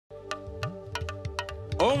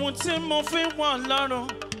ohun tí mo fi wọ́n lọ́rùn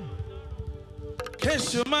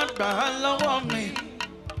kéṣù má gbà á lọ́wọ́ mi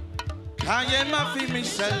káyé má fi mi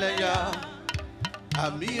ṣẹlẹ̀ yà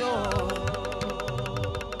àmì o.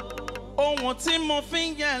 Ohun tí mo fi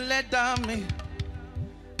ń yẹ lẹ́dàá mi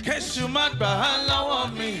kéṣù má gbà á lọ́wọ́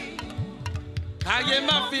mi káyé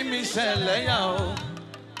má fi mi ṣẹlẹ̀ yà o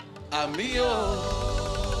àmì o.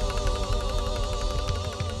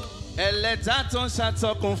 Ẹlẹ́dàá tó ń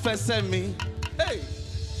ṣàtọkùn fẹsẹ̀ mi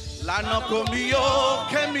lànà kò mí yóò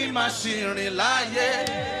kémi má ṣì rìn láàyè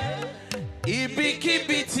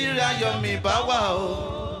ibikíbi tí ayọ̀ mi bá wà o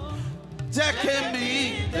jẹ́ kémi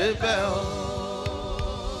débẹ̀ o.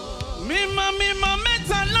 Mímọ́ mímọ́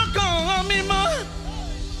mẹ́ta lọ́kàn mímọ́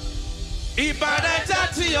ìbàrẹ̀já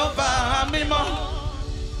tí ó bá mímọ́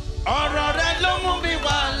ọ̀rọ̀ rẹ ló mú mi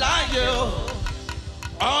wà láàyè o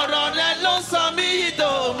ọ̀rọ̀ rẹ ló sọ mí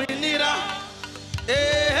dòmìnira.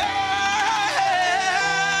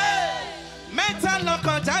 Mẹ́ta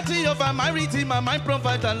lọ́kàn jáde over my redeemer my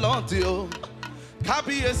provider Lord o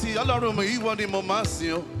kábíyèsí ọlọ́run mi ìwọ ni mo máa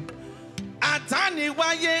sìn o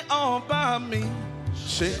àdániwáyé ọba mi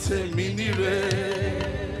ṣe tèmi níre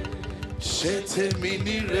ṣe tèmi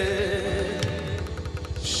níre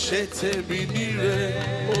ṣe tèmi níre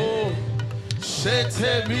o ṣe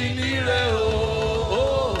tèmi níre o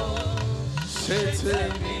ṣe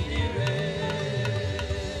tèmi níre.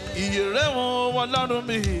 Iye rẹ̀ wọ́n lọ́rùn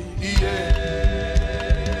mi iye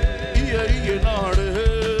náà rè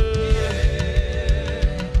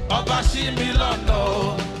ọba ṣí mi lọ́nà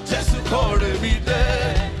o Jésù kò rè mí dé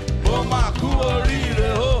mo máa kú oríire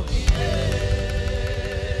o.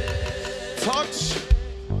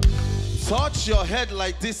 Touch your head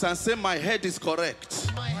like this and say my head is correct.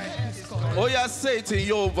 Oh yeah, say it in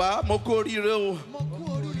Yoruba mo kú oríire o.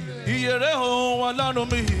 Iye rẹ̀ wọ́n lọ́rùn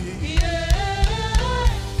mi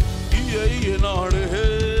iye náà rè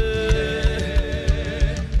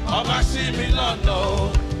ọba ṣí mi lọ́nà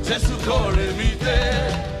o Jésù kò rè mí dé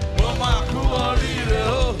mo máa kú oríire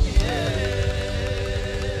o.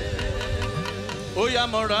 Ó yá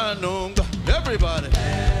mo ránú gbà everybody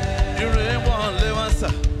ire wọn lé wọn sà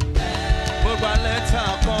mo gba lẹ́tà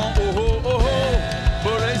kan oho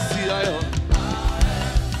mo rẹ̀ sí ayọ̀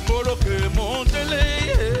mo rókè mo ń délé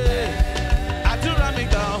àdúrà mi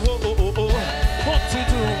gbà ho mo ti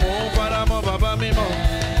dùn mo ń fara mọ́ bàbá mi mọ́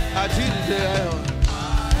àjíǹde ayọ̀.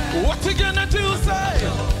 What you gonna do, say?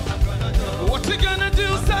 What you gonna do,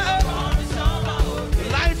 say?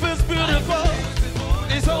 Life is beautiful.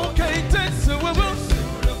 It's okay, takes a while.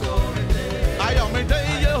 I am a day,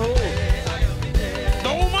 yo.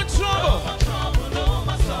 No more trouble.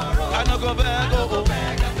 I no go back, oh.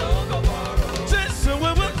 Just a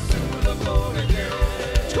while.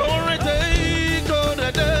 Go a day, go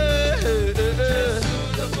a day.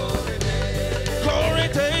 Go a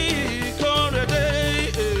day.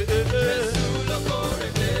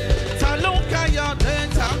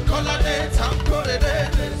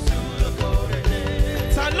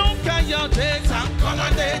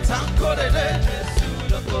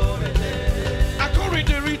 I can read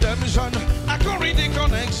the redemption, I can read the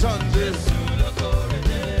connection.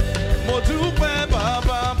 Modupe ba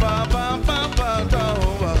ba ba ba ba ba ba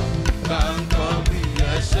ba. Banko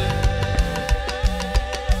biyeshe.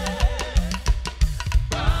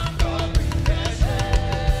 Banko biyeshe.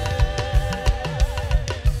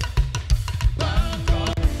 Banko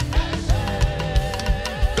biyeshe.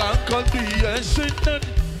 Banko biyeshe.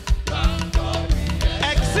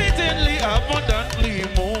 Exceedingly abundantly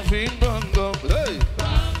moving bongo. Hey.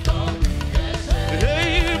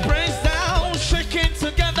 Hey, praise down, shaking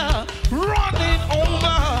together, running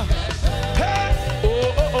over. Hey,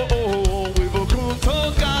 oh, we will come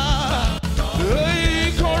to God.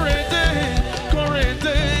 Hey, correde,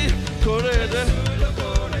 correde, correde,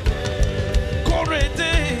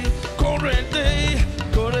 correde, correde,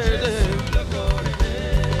 correde.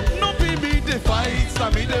 No baby the fights, I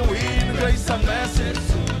mean the win, grace and mercy.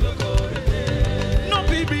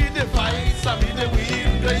 Fights, I mean the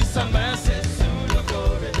win, grace and mercy.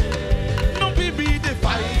 No baby the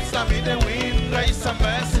fights, I mean the win, grace and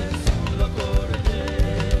mercy.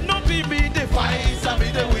 No baby the fights, I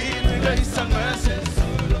mean the win, grace and mercy.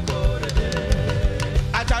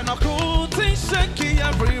 I don't know cool things shaky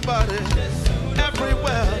everybody,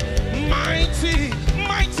 everywhere. Mighty,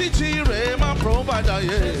 mighty Jireh, my provider,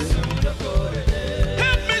 yeah.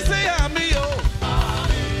 Help me say I'm yo.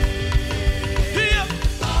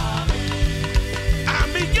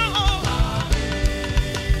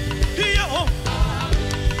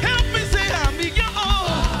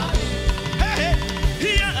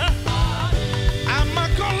 I'm a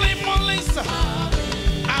calling Molisa.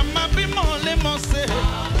 I'm a be more, let me say.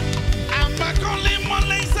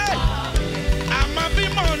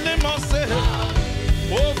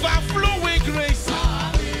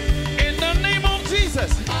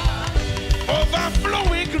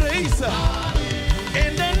 peace.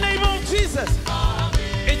 In the name of Jesus.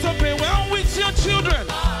 It will be well with your children.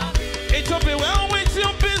 It will be well with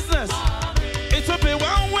your business. It will be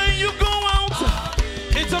well when you go out.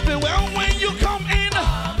 It will be well when you come in.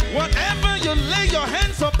 Whatever you lay your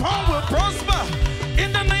hands upon will prosper.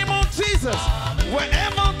 In the name of Jesus.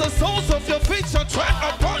 Wherever the soles of your feet shall tread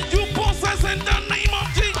upon, you possess in the name of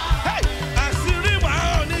Jesus. Hey, I see what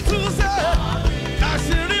I need to say. I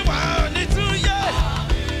see what I need to yeah.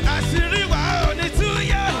 I see what I need to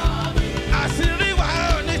yeah. I see what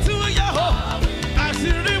I need to yeah. I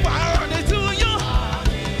see what I need to yeah.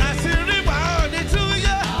 I see what I need to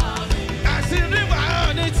yeah. I see what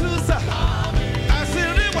I need to say. I see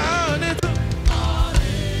what I need to.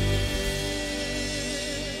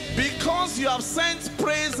 Because you have sent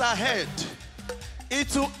praise ahead,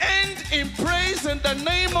 it will end in praise in the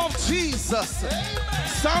name of Jesus. Amen.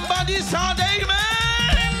 Somebody shout amen.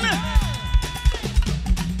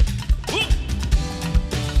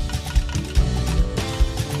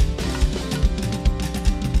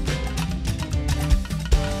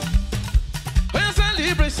 Well,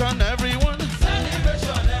 celebration, everyone.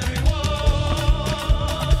 Celebration, everyone.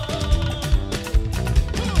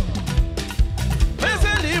 Well,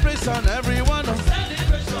 celebration, everyone.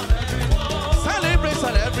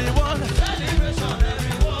 Celebration, everyone.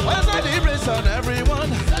 Well, celebration, everyone.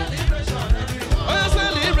 Well,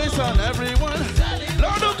 celebration, everyone.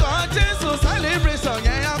 Lord God, Jesus, celebration,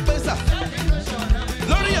 yeah, pesa.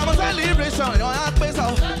 Lord, you have a celebration, yeah, pesa.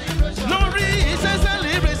 Lord, it's a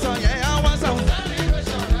celebration, yeah, what's up?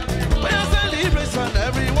 Well, celebration,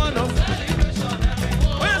 everyone.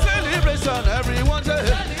 Well, celebration, everyone.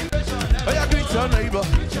 Oh, yeah, greet your neighbor.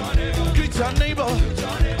 Greet your neighbor.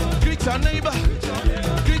 Greet your neighbor.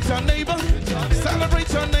 Greet your neighbor.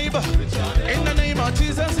 Celebrate your neighbor. In the name of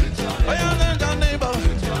Jesus. Oh, yeah, neighbor.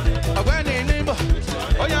 Oh, granny neighbor.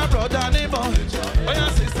 Oh, yeah, brother neighbor. Oh, yeah,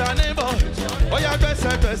 sister neighbor. Oh, yeah,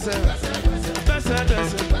 blessed, blessed. Blessed,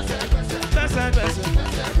 blessed. Blessed,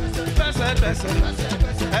 blessed. Blessed, blessed.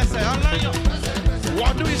 Ẹsẹ̀ aláyọ̀.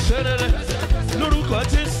 Wọ́n ní ìṣeré. Lórúkọ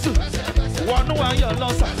Jésù. Wọ́n ní ayọ̀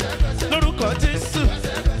lọ́sà. Lórúkọ Jésù.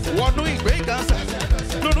 Wọ́n ní ìgbéga sà.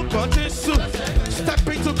 Lórúkọ Jésù. Step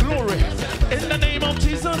into glory in the name of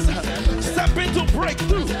Jesus. Step into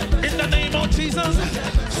breakthrough in the name of Jesus.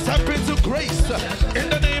 Step into grace in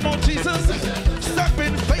the name of Jesus. Step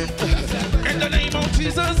in faith in the name of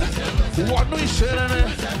Jesus. What do we share?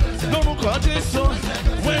 Lórúkọ Jésù.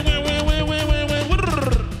 Wait.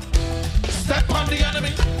 Step on the enemy.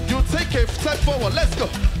 You take a step forward. Let's go.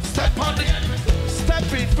 Step on the enemy. Step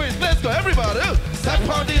in faith. Let's go. Everybody. Step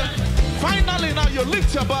on the enemy. Finally, now you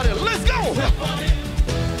lift your body. Let's go.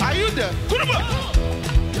 Are you there? Good enough.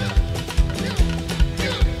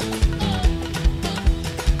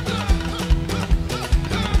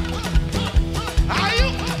 Are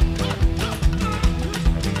you?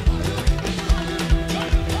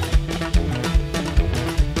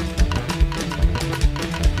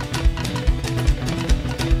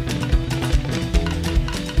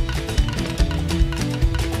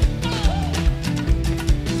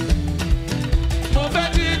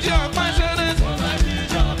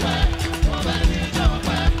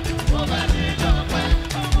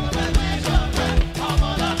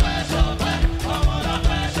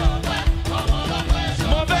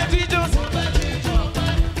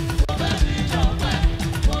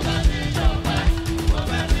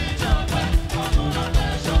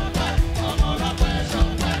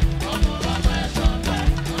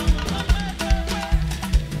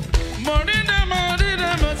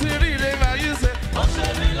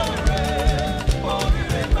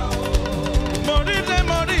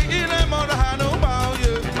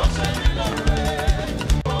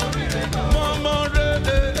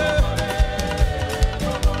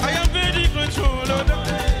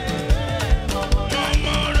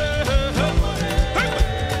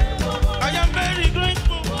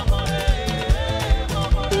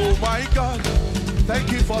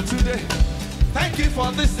 for today. Thank you for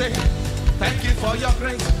this day. Thank you for your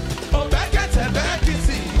grace. Oh, back at and back you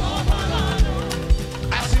see.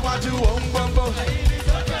 I see what you want,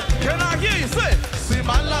 Can I hear you say, see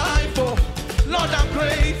my life, oh, Lord, I'm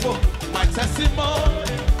grateful. My testimony,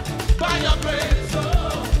 by your grace,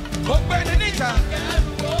 oh, Benita,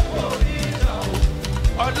 oh,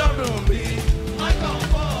 Lord, be my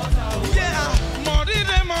comfort. Yeah, more than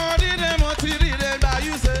by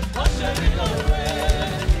you say,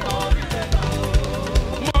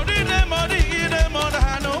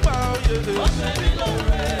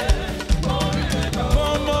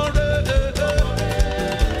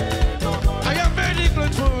 I am very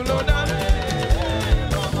grateful, Lord.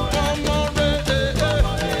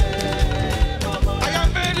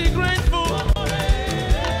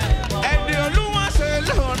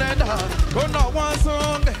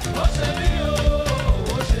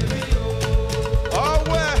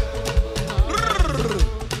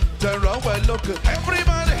 lókè.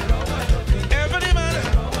 Everybody, everybody,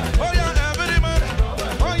 oh yeah, everybody,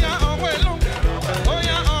 oh yeah, ọwọ́ ẹ lókè, oh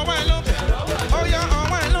yeah, ọwọ́ ẹ lókè, oh yeah,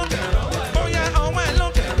 ọwọ́ ẹ lókè, oh yeah, ọwọ́ ẹ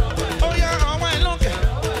lókè, oh yeah, ọwọ́ ẹ lókè,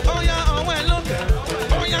 oh yeah, ọwọ́ ẹ lókè,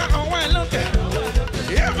 oh yeah, ọwọ́ ẹ lókè.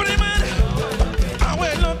 Everybody, ọwọ́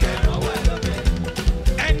ẹ lókè.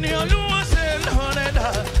 Ẹni Olúwa ṣe lọ́rẹ́ dà,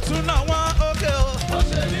 tún náà wá òkè o. Ó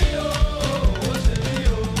ṣe mí o, ó ṣe mí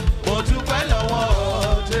o. Mo dúpẹ́ lọ́wọ́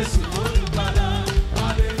Jésù. Mo dúpẹ́ lọ,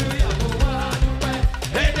 hallelujah, mo wá dúpẹ́.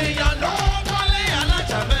 Ènìyàn ló kọ́lé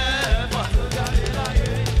alájà mẹ́fà tó jáde láyé.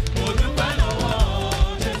 Mo dúpẹ́ lọ́wọ́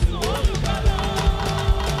Jésù, mo dúpẹ́ lọ.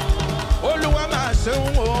 Olúwa máa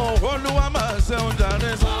ṣeun o, Olúwa máa ṣeun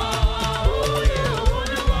jàre sọ.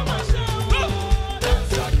 Olúwa máa ṣeun o.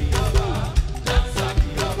 Dansa kí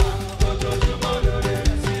ọba, ojoojúmọ́ lóore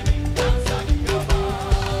sí mi. Dansa kí ọba.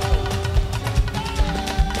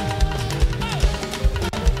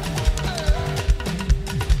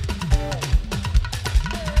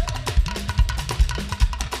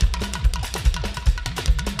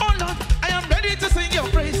 Oh Lord, I am ready to sing your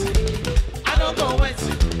praise. I don't go wait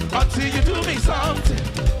until you do me something.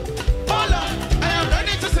 Oh Lord, I am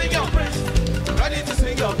ready to sing your praise. Ready to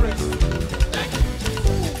sing your praise. Thank you.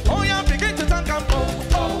 Oh yeah, begin to thank him. Oh,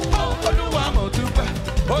 oh, oh, Olúwa mo dúpẹ́.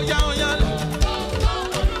 Oh yeah, oh yeah.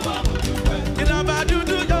 Olúwa mo dúpẹ́. Ìlànà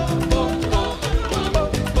dúdú yó. Oh, oh, oh,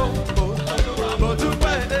 oh, oh, mo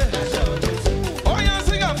dúpẹ́. Oh yeah,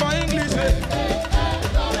 sing it for English.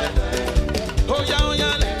 Oh yeah, oh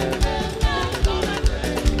yeah.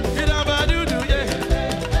 Ìlànà dúdú yé.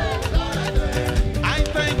 I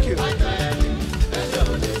thank you.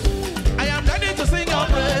 I am ready to sing your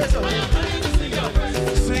praise.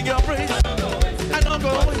 Sing your praise. I don't go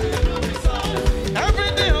away. Every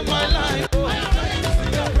day of my life.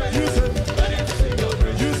 You said,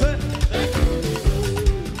 you said,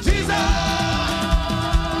 Jesus,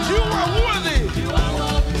 you are worthy.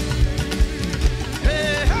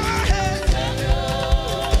 Hey, hey, hey.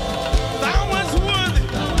 Thou art worthy.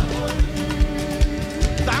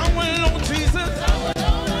 Thou alone, Jesus.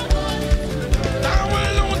 Thou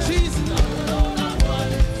alone, Jesus.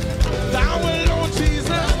 Thou alone,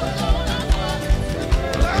 Jesus.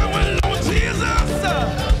 Thou alone, Jesus.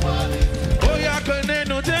 Oh yeah, can they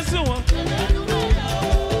know this one?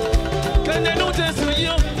 Can they know this one?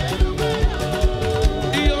 Yo,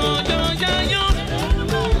 yo, yo, yeah, yo.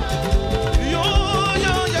 Yo,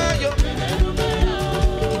 yo, yeah, yo.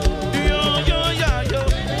 Yo, yo, yeah, yo.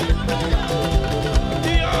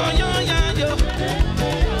 Yo, yo, yeah, yo.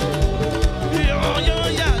 Yo, yo,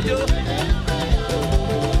 yeah, yo.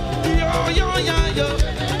 Yo, yo, yeah, yo.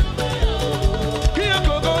 Here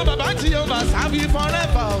go, Baba, Jehovah, serve you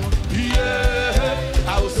forever. Yeah, I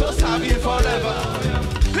will so serve you forever.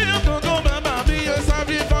 Here go, Baba, be a serve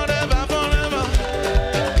you forever, forever.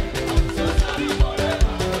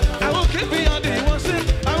 I will keep me on the worship.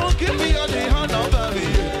 I will keep me on the honor, baby.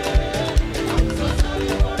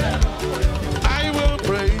 I will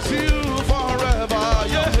praise you forever.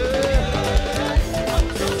 Yeah.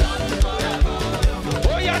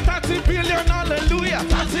 Oh yeah, 30 billion, hallelujah.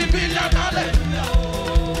 30 billion,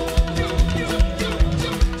 hallelujah.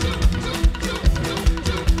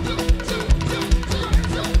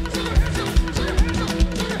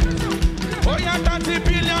 Oh yeah, 30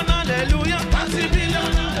 billion, hallelujah. 30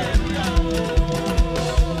 billion, hallelujah.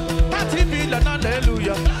 30 billion,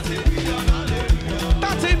 hallelujah.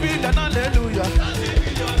 30 billion, hallelujah.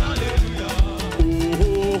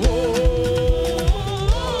 Oh, oh, oh.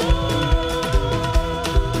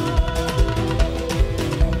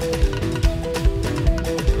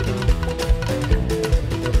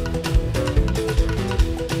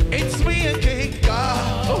 It's me again,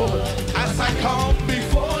 God. Oh, as I come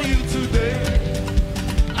before you today,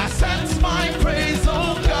 I sense my praise,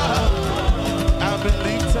 oh God. I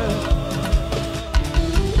believe so.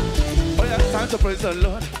 Oh yeah, time to praise the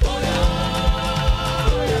Lord.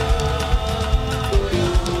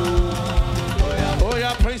 Oh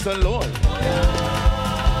yeah, praise the Lord.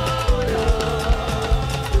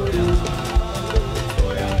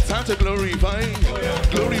 Time to glorify,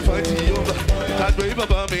 glorify Jehovah. That way,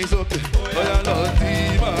 Baba, me so okay. Oh yeah, Lord,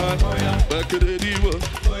 demon, back to the devil.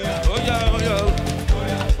 Oh yeah, oh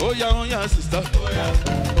yeah, oh yeah, oh yeah, sister.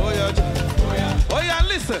 Oh yeah,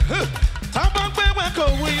 listen. Talk about where go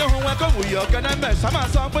we are gonna mess. I'm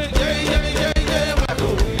sorry, yeah,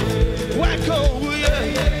 where go we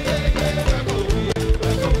are.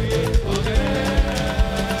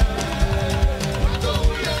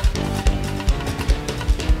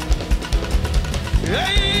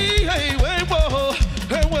 Hey, where whoa,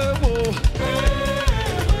 hey, where whoa,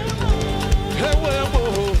 hey, where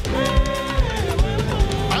whoa.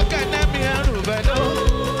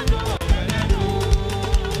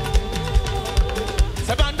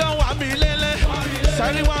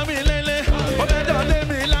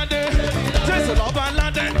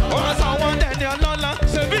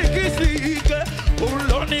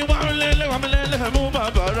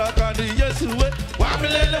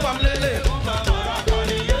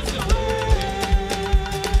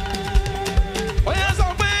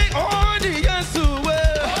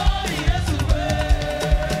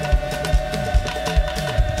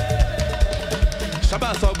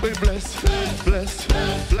 We bless, bless,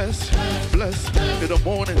 bless, bless. In the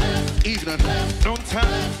morning, evening,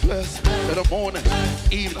 noontime. Bless. In the morning,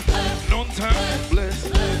 evening, noontime. Bless.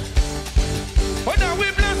 Oh, now we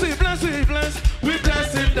bless, we bless, we bless. We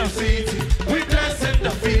bless in the city. We bless in the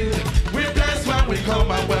field. We bless when we come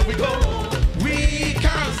and when we go. We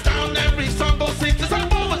cast down every song, go sing to some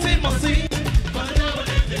poverty must see.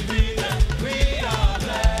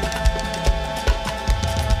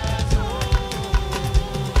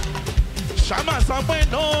 Shama somewhere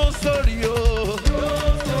no story, oh.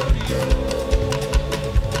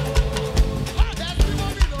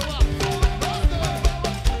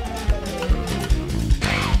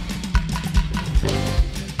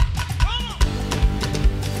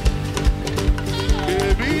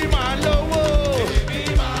 Baby, my lovo.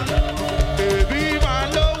 Baby, my lovo. Baby, my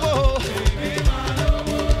lovo.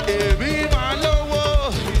 Baby, my lovo.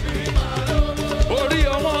 Ori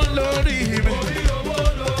ọmọ lórí mi.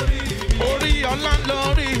 Ori ọlá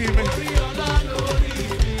lórí mi.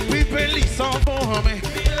 Bíbélì sọ fún mi.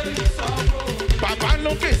 Bàbá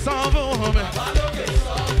lókè sọ fún mi.